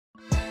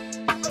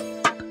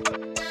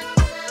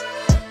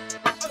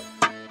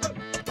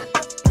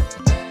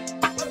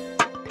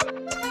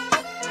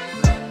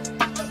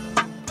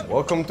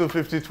Welcome to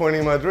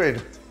 5020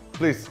 Madrid.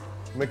 Please,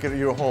 make it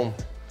your home.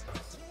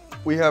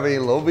 We have a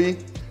lobby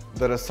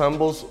that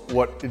assembles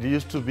what it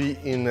used to be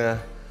in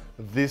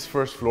this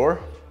first floor,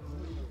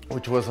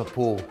 which was a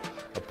pool.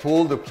 A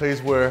pool, the place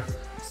where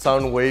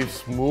sound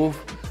waves move,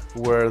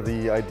 where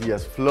the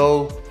ideas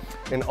flow,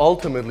 and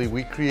ultimately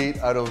we create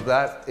out of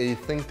that a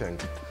think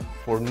tank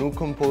for new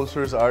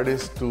composers,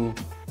 artists to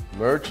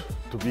merge,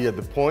 to be at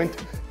the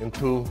point, and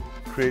to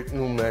create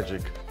new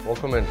magic.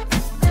 Welcome in.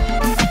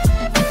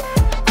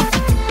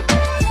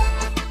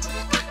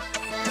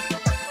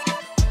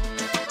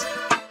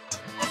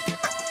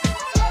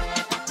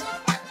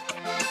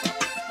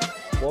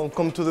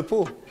 Welcome to the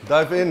pool.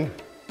 Dive in.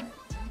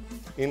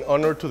 In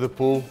honor to the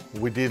pool,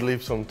 we did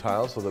leave some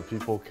tiles so that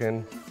people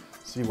can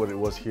see what it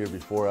was here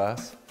before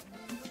us.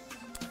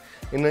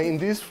 In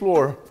this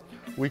floor,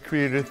 we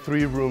created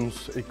 3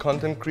 rooms, a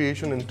content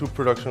creation and 2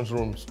 production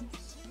rooms.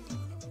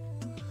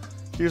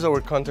 Here's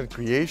our content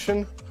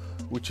creation,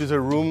 which is a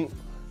room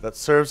that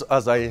serves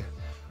as a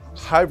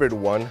hybrid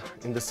one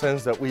in the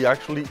sense that we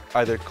actually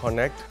either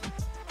connect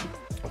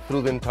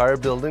through the entire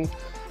building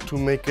to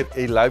make it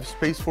a live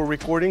space for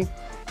recording,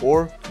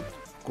 or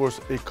of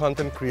course a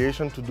content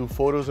creation to do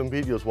photos and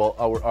videos while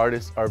our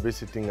artists are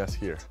visiting us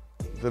here.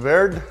 The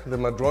bird, the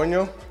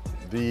madroño,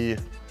 the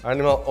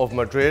animal of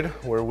Madrid,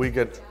 where we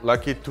get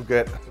lucky to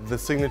get the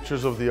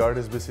signatures of the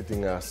artists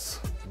visiting us.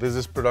 This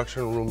is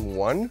production room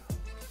 1,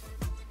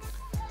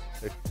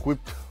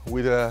 equipped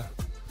with a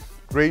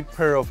great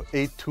pair of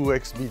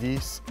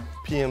A2XBDs,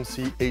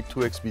 PMC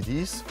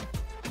A2XBDs,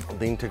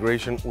 the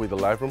integration with the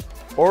live room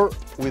or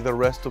with the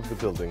rest of the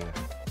building.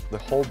 The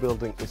whole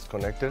building is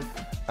connected,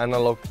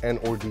 analog and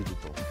or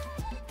digital.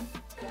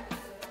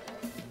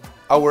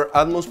 Our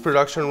Atmos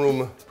production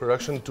room,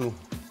 production 2.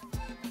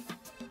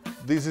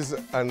 This is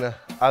an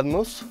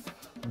Atmos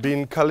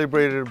being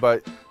calibrated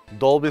by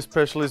Dolby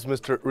specialist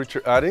Mr.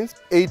 Richard Addins.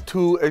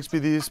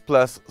 A2XBDs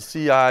plus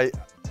CI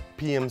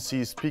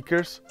PMC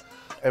speakers.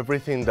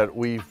 Everything that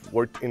we've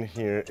worked in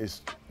here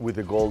is with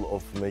the goal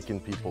of making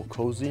people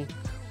cozy.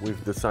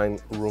 We've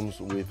designed rooms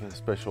with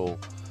special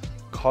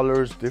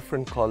colors,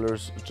 different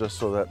colors, just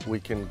so that we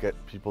can get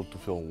people to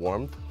feel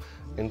warmth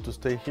and to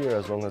stay here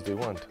as long as they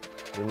want.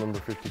 Remember,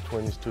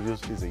 5020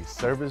 Studios is a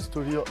service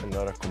studio and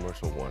not a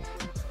commercial one.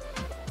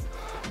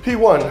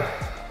 P1,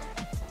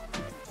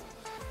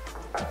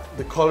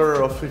 the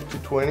color of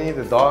 5020,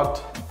 the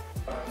dot.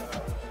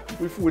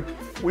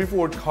 We've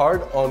worked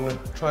hard on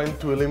trying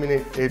to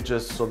eliminate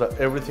edges so that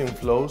everything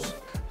flows.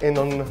 And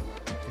on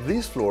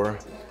this floor,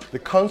 the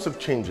concept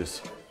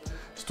changes.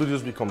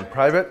 Studios become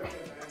private,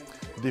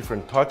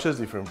 different touches,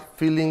 different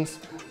feelings,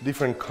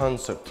 different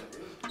concept.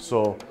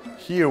 So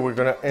here we're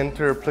gonna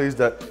enter a place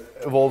that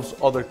evolves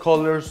other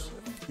colors.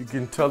 You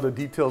can tell the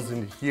details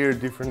in here,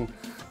 different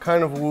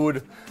kind of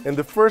wood. And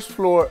the first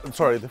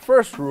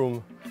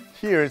room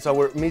here is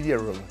our media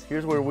room.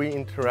 Here's where we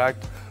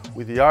interact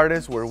with the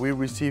artists, where we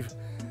receive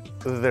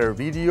their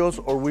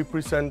videos or we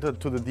present it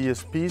to the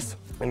DSPs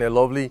in a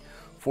lovely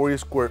 40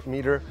 square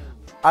meter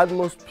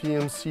Atmos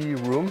PMC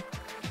room,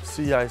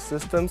 CI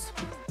systems.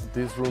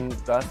 This room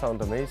does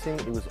sound amazing.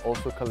 It was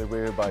also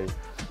calibrated by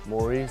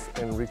Maurice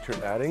and Richard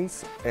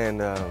Addings,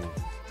 and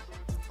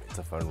it's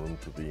a fun room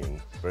to be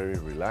in. Very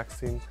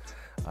relaxing,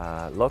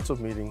 lots of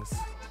meetings,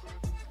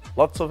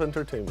 lots of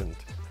entertainment.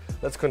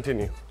 Let's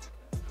continue.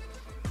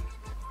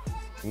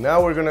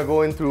 Now we're gonna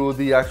go into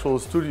the actual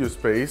studio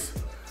space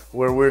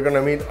where we're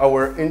gonna meet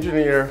our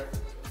engineer,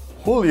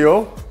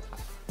 Julio,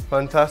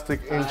 fantastic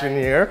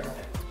engineer,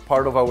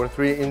 part of our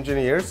 3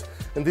 engineers,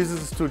 and this is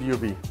Studio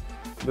B.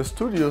 The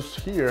studios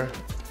here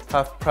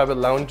have private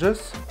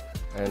lounges,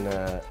 and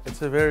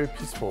it's a very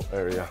peaceful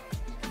area.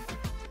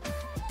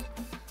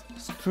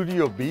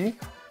 Studio B,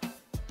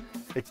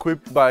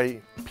 equipped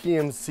by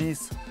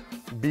PMC's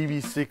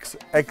BB6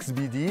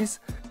 XBDs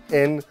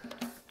and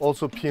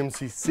also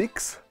PMC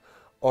 6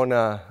 on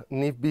a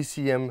NIF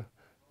BCM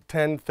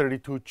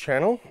 1032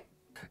 channel.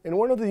 And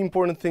one of the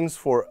important things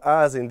for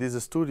us in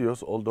these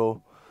studios,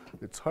 although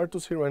it's hard to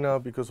see right now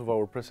because of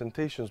our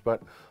presentations,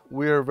 but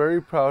we are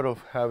very proud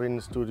of having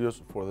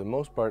studios for the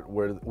most part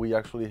where we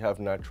actually have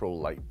natural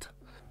light.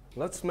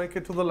 Let's make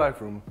it to the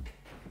live room.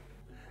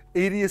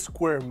 80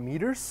 square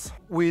meters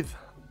with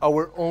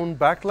our own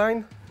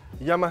backline,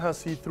 Yamaha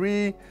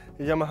C3,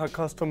 a Yamaha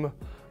custom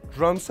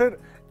drum set,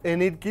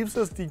 and it gives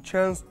us the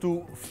chance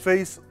to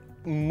face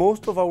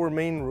most of our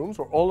main rooms,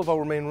 or all of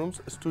our main rooms.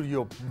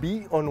 Studio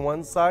B on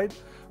one side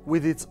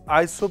with its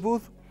ISO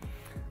booth,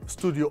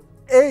 Studio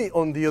A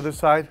on the other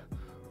side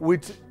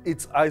with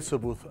its ISO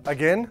booth.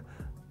 Again,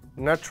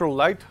 natural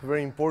light,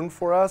 very important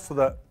for us so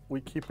that we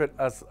keep it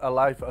as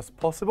alive as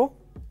possible.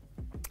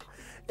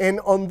 And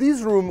on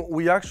this room,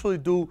 we actually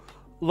do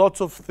lots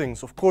of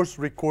things. Of course,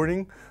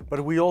 recording, but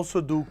we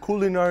also do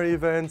culinary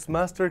events,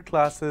 master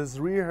classes,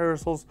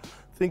 rehearsals.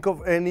 Think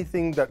of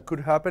anything that could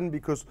happen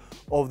because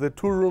of the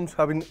 2 rooms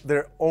having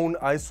their own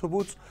ISO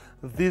booths.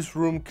 This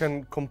room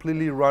can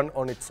completely run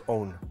on its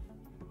own.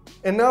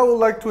 And now I would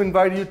like to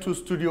invite you to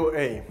Studio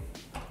A.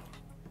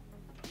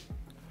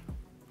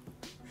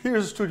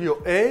 Here's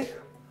Studio A,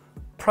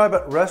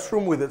 private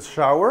restroom with its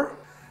shower.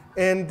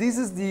 And this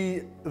is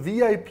the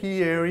VIP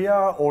area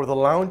or the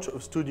lounge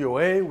of Studio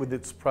A with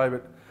its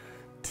private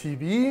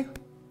TV,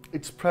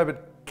 its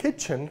private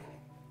kitchen,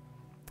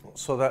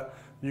 so that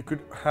you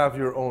could have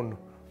your own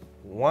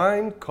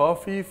wine,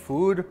 coffee,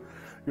 food,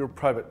 your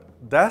private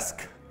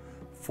desk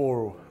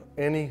for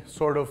any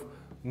sort of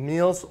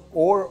meals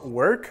or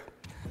work.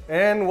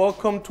 And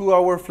welcome to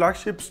our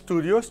flagship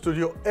studio,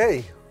 Studio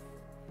A.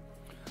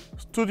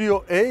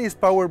 Studio A is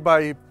powered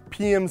by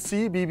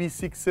PMC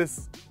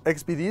BB6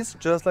 XBDs,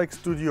 just like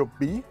Studio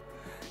B,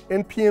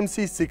 and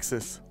PMC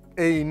 6s,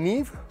 a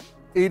Neve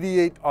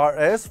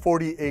 88RS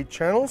 48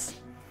 channels,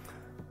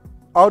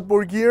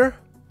 outboard gear,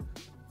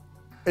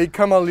 a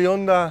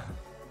Camaleonda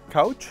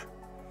couch.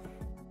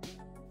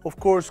 Of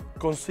course,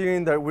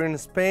 considering that we're in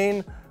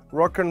Spain,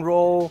 rock and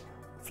roll,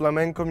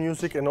 flamenco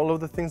music, and all of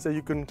the things that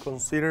you can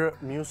consider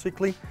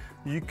musically,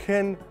 you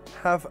can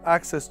have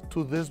access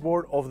to this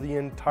board of the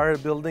entire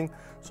building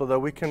so that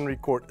we can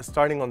record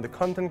starting on the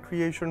content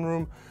creation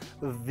room,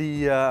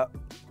 the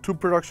two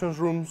productions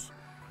rooms,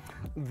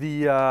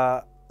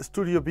 the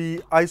Studio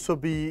B,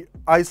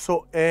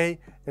 ISO A,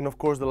 and of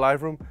course the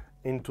live room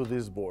into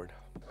this board.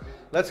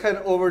 Let's head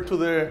over to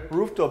the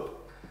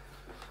rooftop.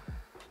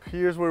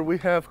 Here's where we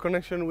have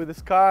connection with the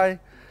sky,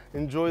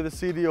 enjoy the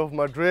city of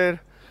Madrid,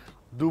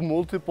 do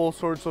multiple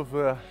sorts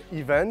of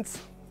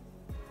events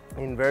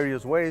in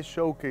various ways,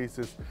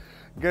 showcases,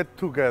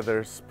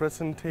 get-togethers,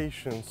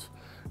 presentations,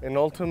 and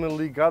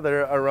ultimately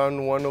gather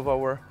around one of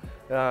our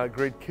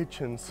great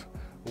kitchens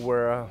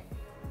where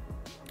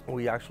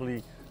we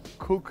actually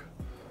cook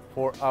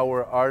for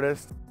our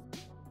artists.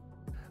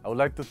 I would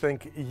like to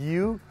thank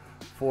you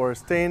for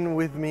staying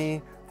with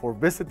me, for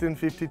visiting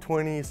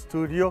 5020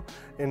 Studio,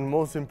 and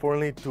most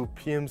importantly to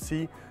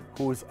PMC,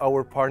 who is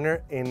our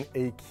partner and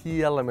a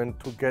key element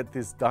to get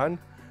this done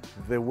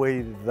the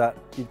way that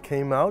it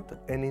came out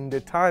and in the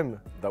time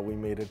that we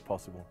made it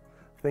possible.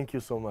 Thank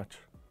you so much.